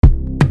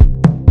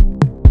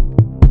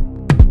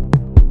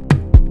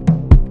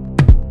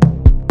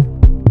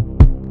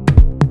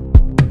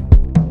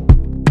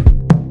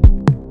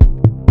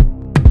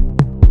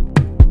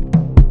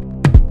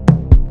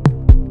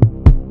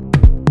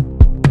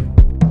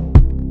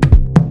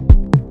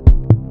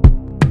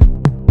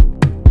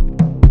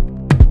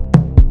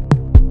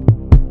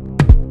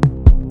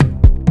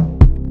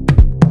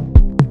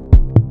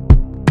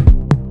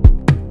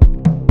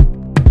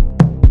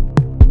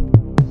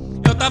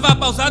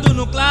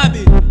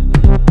clube.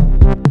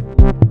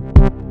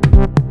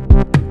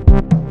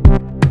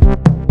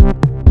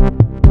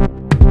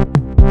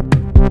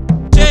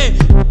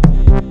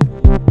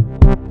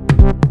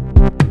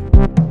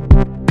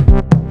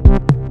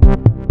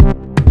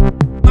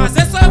 Mas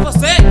é só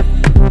você,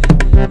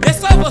 é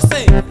só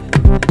você.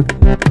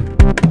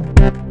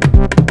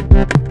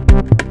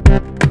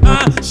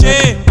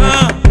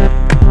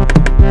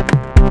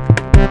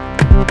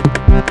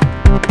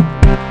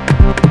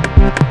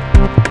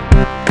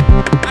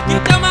 Aqui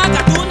tem uma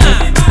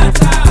gatuna,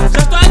 já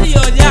estou a lhe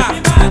olhar.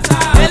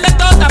 Ela é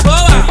toda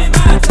boa,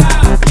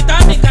 que tá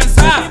me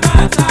cansar.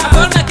 A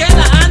forma que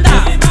ela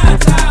anda,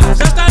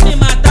 já está a me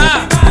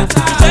matar. O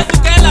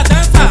jeito que ela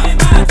dança,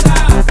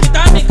 que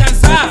tá a me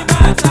cansar.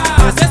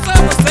 Mas é só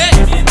você,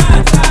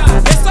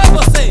 é só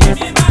você.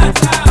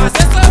 Mas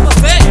é só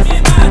você,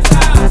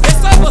 é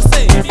só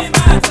você.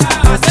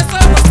 Mas é só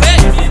você,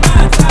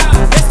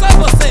 é só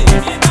você.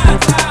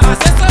 Mas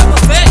é só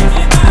você,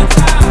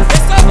 é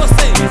só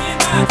você.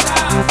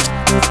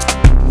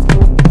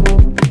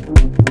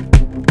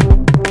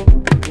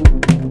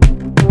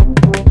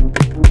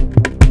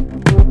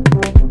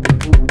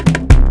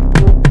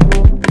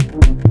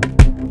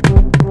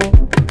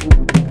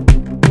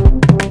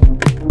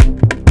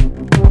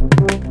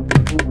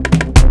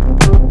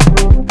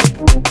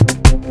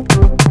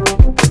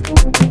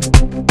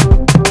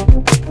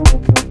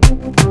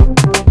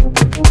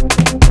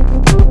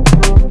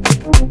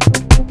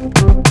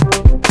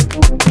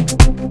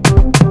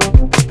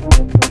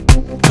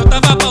 Eu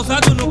tava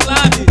pausado no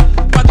clube,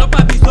 com a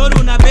tropa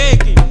besouro na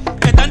beque.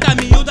 É tanta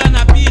miúda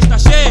na pista,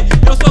 che.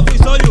 Eu sou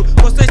frisolho,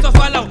 vocês só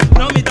falam,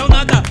 não me dão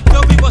nada. Se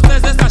eu vi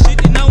vocês essa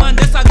shit, não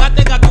anda. Essa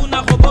gata é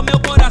gatuna, roubou meu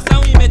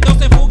coração e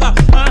meteu-se em fuga.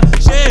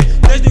 Che,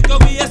 desde que eu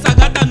vi essa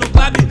gata no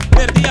clube,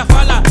 perdi a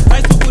fala.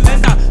 Ai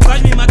suculenta,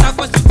 vais me matar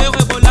com esse teu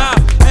rebolar.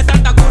 É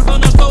tanta curva, eu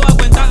não estou a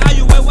aguentar. Ai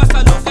eu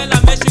essa louca, ela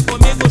mexe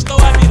comigo, estou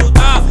a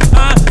virutar.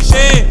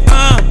 Che,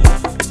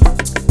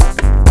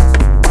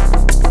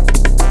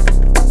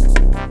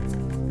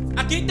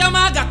 Aqui tem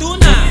uma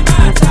gatuna,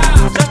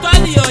 já estou a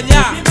lhe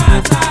olhar.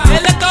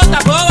 Ela é toda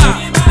boa,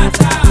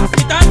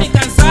 que tá a me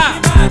cansar.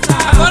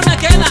 A forma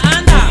que ela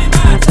anda,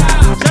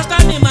 já está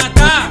a me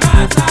matar.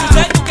 O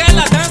jeito que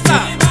ela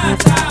dança,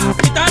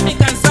 que tá a me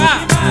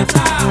cansar.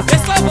 É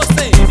só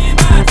você,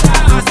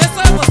 mas é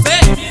só você.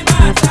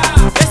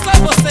 É só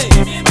você,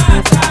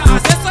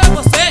 mas é só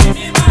você.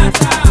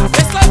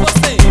 É só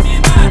você,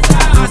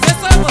 mas é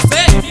só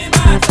você.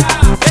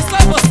 É só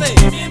você,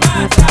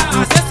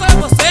 mas é só você. É só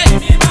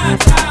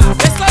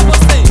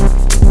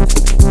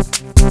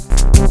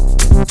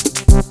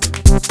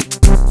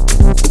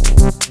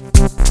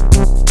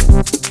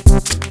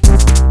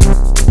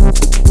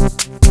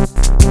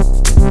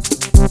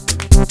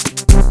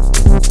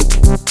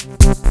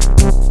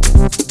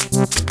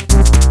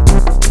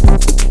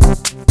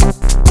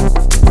Mas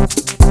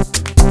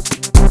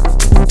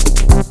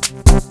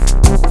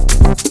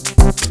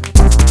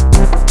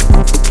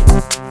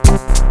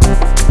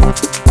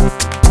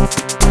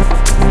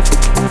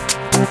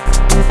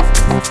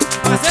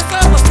é só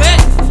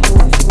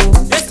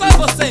você, é só você.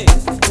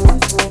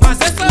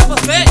 Mas é só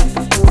você,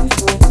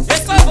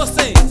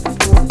 é só você.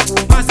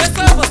 Mas é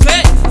só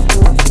você,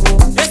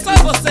 é só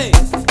você.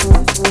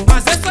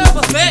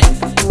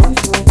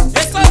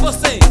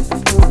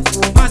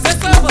 Mas é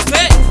só você, é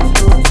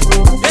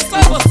só você. Mas é só você, é só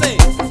você.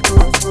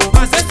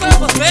 Mas é só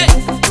você,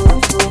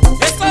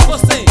 é só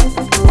você.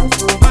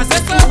 Mas é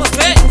só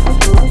você,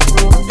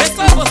 é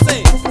só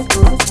você.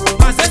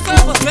 Mas é só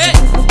você,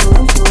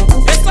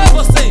 é só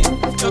você.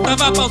 Eu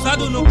tava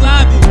pausado no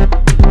clube.